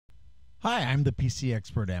Hi, I'm the PC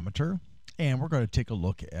Expert Amateur, and we're going to take a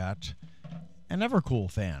look at an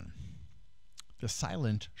Evercool fan, the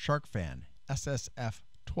Silent Shark Fan, SSF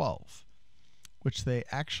 12, which they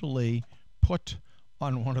actually put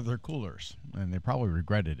on one of their coolers, and they probably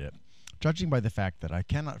regretted it, judging by the fact that I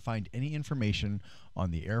cannot find any information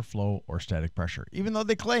on the airflow or static pressure, even though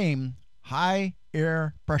they claim high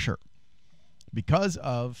air pressure because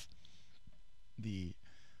of the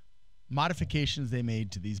modifications they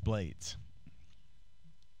made to these blades.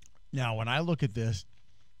 Now, when I look at this,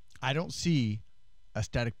 I don't see a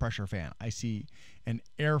static pressure fan. I see an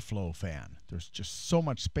airflow fan. There's just so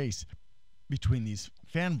much space between these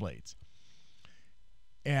fan blades.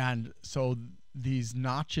 And so these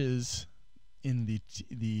notches in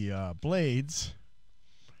the blades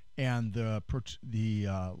and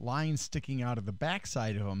the lines sticking out of the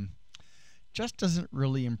backside of them just doesn't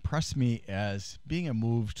really impress me as being a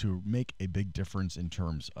move to make a big difference in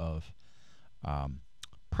terms of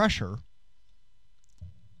pressure.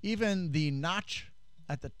 Even the notch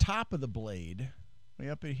at the top of the blade, way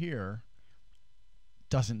up in here,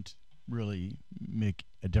 doesn't really make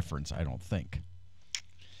a difference, I don't think.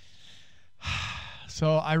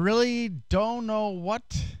 So I really don't know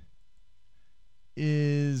what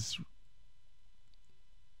is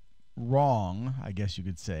wrong, I guess you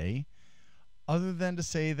could say, other than to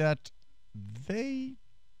say that they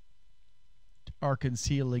are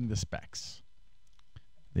concealing the specs.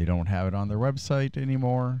 They don't have it on their website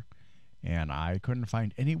anymore, and I couldn't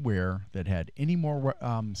find anywhere that had any more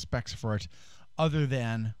specs for it other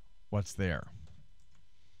than what's there,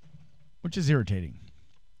 which is irritating.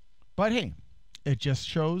 But hey, it just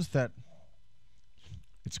shows that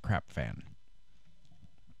it's a crap fan.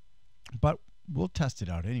 But we'll test it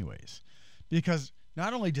out anyways, because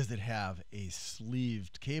not only does it have a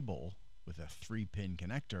sleeved cable with a 3-pin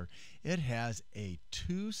connector, it has a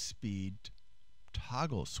 2-speed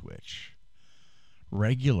toggle switch,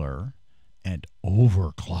 regular and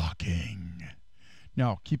overclocking.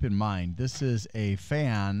 Now, keep in mind, this is a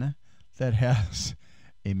fan that has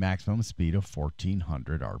a maximum speed of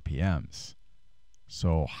 1400 RPMs.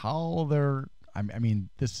 So how I mean,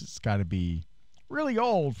 this has got to be really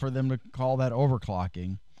old for them to call that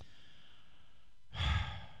overclocking.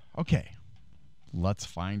 Okay, let's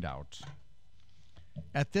find out.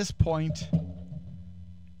 At this point,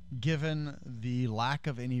 given the lack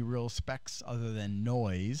of any real specs other than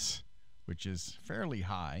noise, which is fairly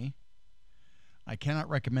high, I cannot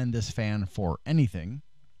recommend this fan for anything,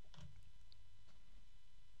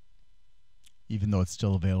 even though it's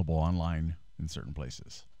still available online in certain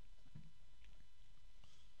places.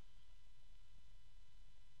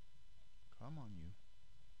 Come on, you.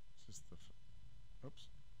 Oops.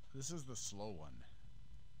 This is the slow one.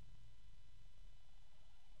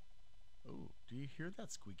 Oh, do you hear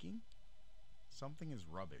that squeaking? Something is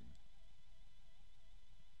rubbing.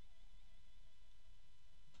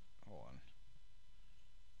 Hold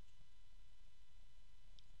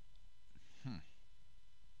on.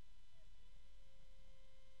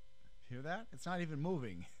 Hear that? It's not even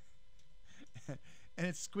moving. And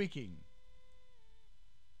it's squeaking.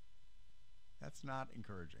 That's not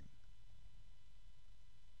encouraging.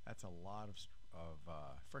 That's a lot of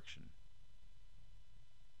friction.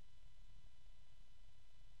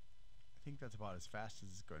 I think that's about as fast as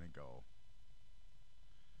it's going to go.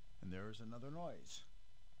 And there's another noise.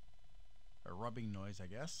 A rubbing noise, I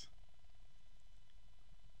guess.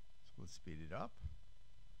 So let's speed it up.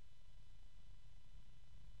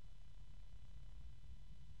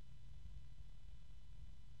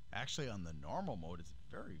 Actually, on the normal mode, it's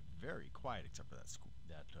very, very quiet, except for the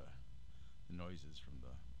noises from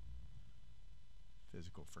the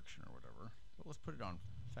physical friction or whatever. But let's put it on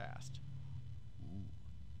fast. Ooh.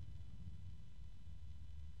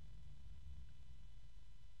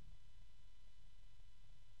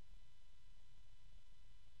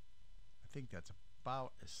 I think that's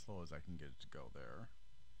about as slow as I can get it to go there.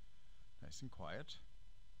 Nice and quiet.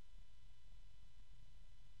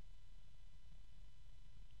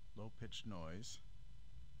 Low-pitched noise.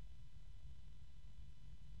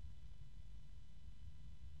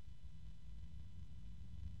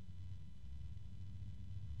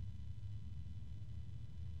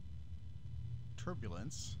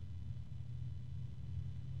 Turbulence.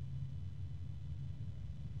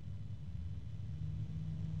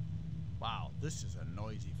 Wow, this is a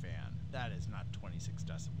noisy fan. That is not 26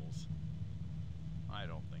 decibels. I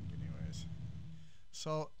don't think, anyways.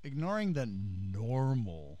 So, ignoring the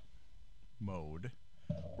normal mode,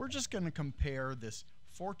 we're just going to compare this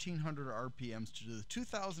 1400 RPMs to the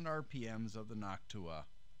 2000 RPMs of the Noctua.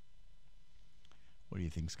 What do you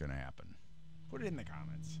think's going to happen? Put it in the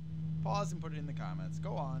comments. Pause and put it in the comments.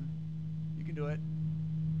 Go on. You can do it.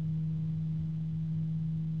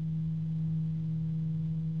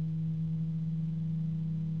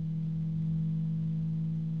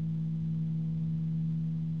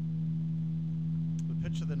 The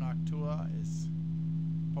pitch of the Noctua is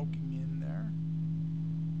poking in there.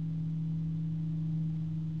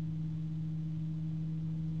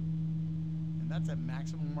 And that's at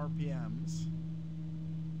maximum RPMs.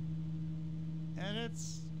 And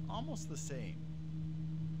it's almost the same.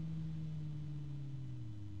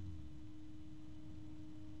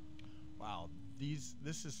 Wow, this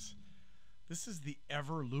is the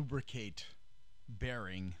Everlubricate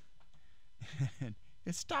bearing. And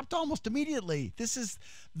it stopped almost immediately. This is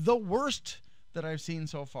the worst that I've seen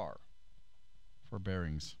so far for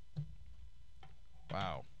bearings.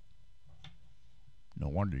 Wow. No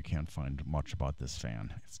wonder you can't find much about this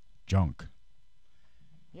fan. It's junk.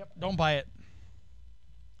 Yep, don't buy it.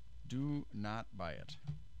 Do not buy it.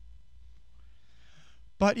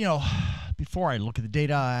 But, you know, before I look at the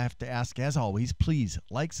data, I have to ask, as always, please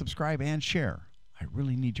like, subscribe, and share. I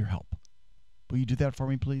really need your help. Will you do that for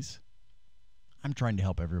me, please? I'm trying to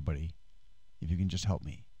help everybody. If you can just help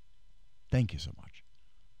me. Thank you so much.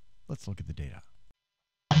 Let's look at the data.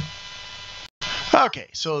 Okay,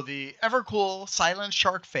 so the Evercool Silent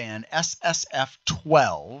Shark Fan SSF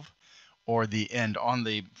 12, or and on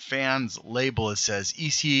the fan's label it says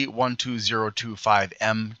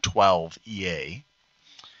EC12025M12EA.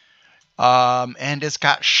 And it's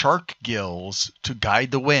got shark gills to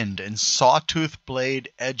guide the wind and sawtooth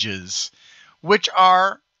blade edges, which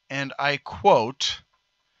are, and I quote,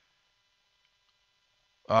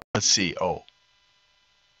 let's see, hold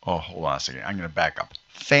on a second, I'm going to back up.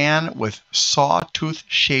 Fan with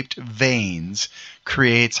sawtooth-shaped vanes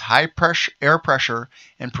creates high pressure, air pressure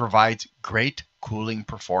and provides great cooling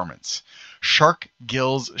performance. Shark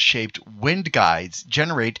gills-shaped wind guides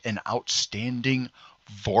generate an outstanding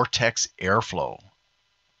vortex airflow.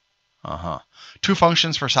 Two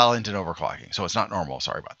functions for silent and overclocking. So it's not normal.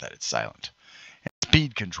 Sorry about that. It's silent. And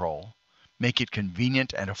speed control. Make it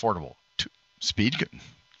convenient and affordable.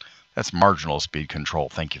 That's marginal speed control.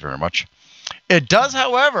 Thank you very much. It does,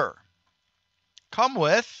 however, come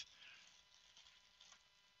with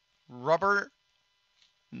rubber,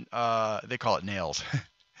 they call it nails,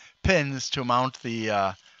 pins to mount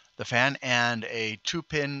the fan, and a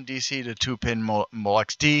 2-pin DC to 2-pin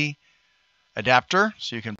MolXD adapter,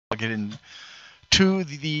 so you can plug it in to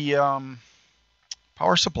the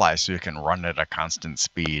power supply, so you can run at a constant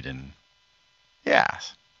speed. And yeah,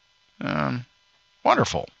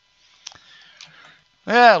 wonderful.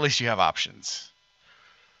 Yeah, at least you have options.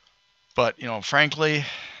 But, you know, frankly,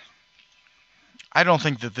 I don't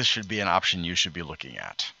think that this should be an option you should be looking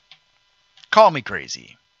at. Call me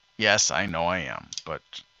crazy. Yes, I know I am, but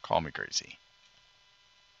call me crazy.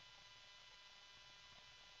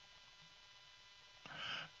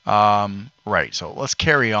 Right, so let's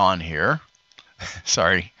carry on here.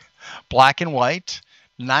 Sorry. Black and white,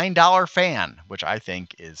 $9 fan, which I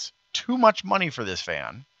think is too much money for this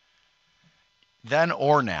fan. Then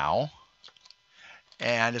or now.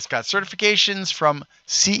 And it's got certifications from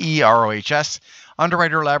CEROHS,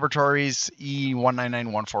 Underwriter Laboratories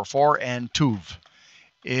E199144, and TÜV.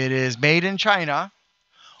 It is made in China.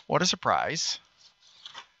 What a surprise.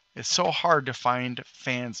 It's so hard to find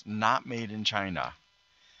fans not made in China.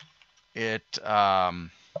 Who'd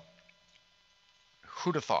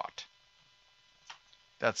have thought?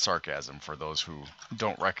 That's sarcasm for those who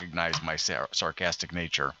don't recognize my sarcastic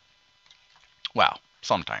nature. Well,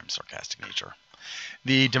 sometimes sarcastic nature.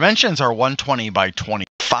 The dimensions are 120 by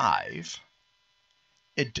 25.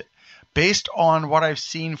 Based on what I've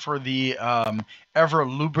seen for the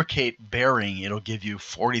Everlubricate bearing, it'll give you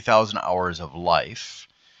 40,000 hours of life.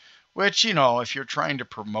 Which, you know, if you're trying to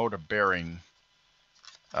promote a bearing,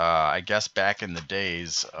 I guess back in the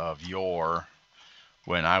days of yore,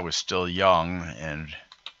 when I was still young and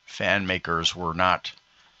fan makers were not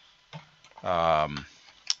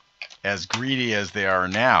as greedy as they are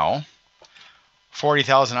now,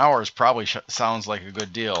 40,000 hours probably sounds like a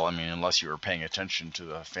good deal. I mean, unless you were paying attention to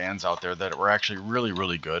the fans out there that were actually really,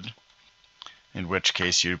 really good, in which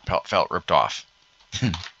case you felt ripped off.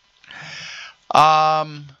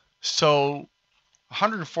 So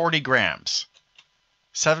 140 grams,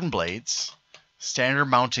 7 blades, standard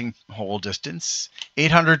mounting hole distance,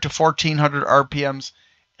 800 to 1400 RPMs,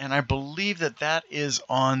 and I believe that that is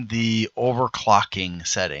on the overclocking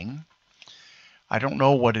setting. I don't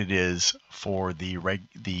know what it is for the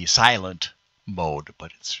silent mode,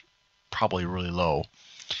 but it's probably really low.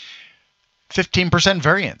 15%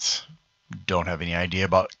 variance. Don't have any idea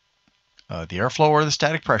about the airflow or the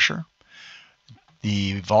static pressure.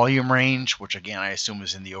 The volume range, which again I assume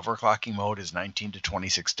is in the overclocking mode, is 19 to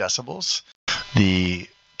 26 decibels. The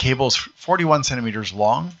cable's 41 centimeters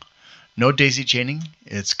long, no daisy chaining.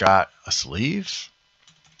 It's got a sleeve,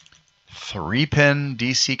 3-pin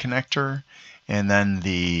DC connector, and then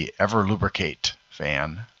the Everlubricate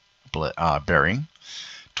fan bearing.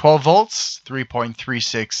 12 volts,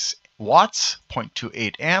 3.36 watts,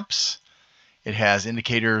 0.28 amps. It has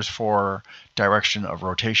indicators for direction of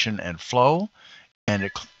rotation and flow, and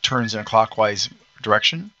it turns in a clockwise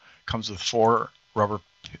direction. Comes with 4 rubber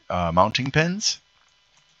mounting pins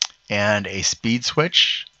and a speed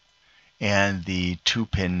switch and the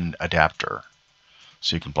 2-pin adapter,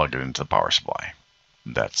 so you can plug it into the power supply.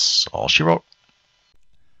 That's all she wrote.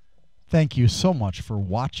 Thank you so much for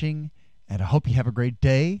watching, and I hope you have a great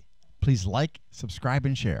day. Please like, subscribe,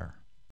 and share.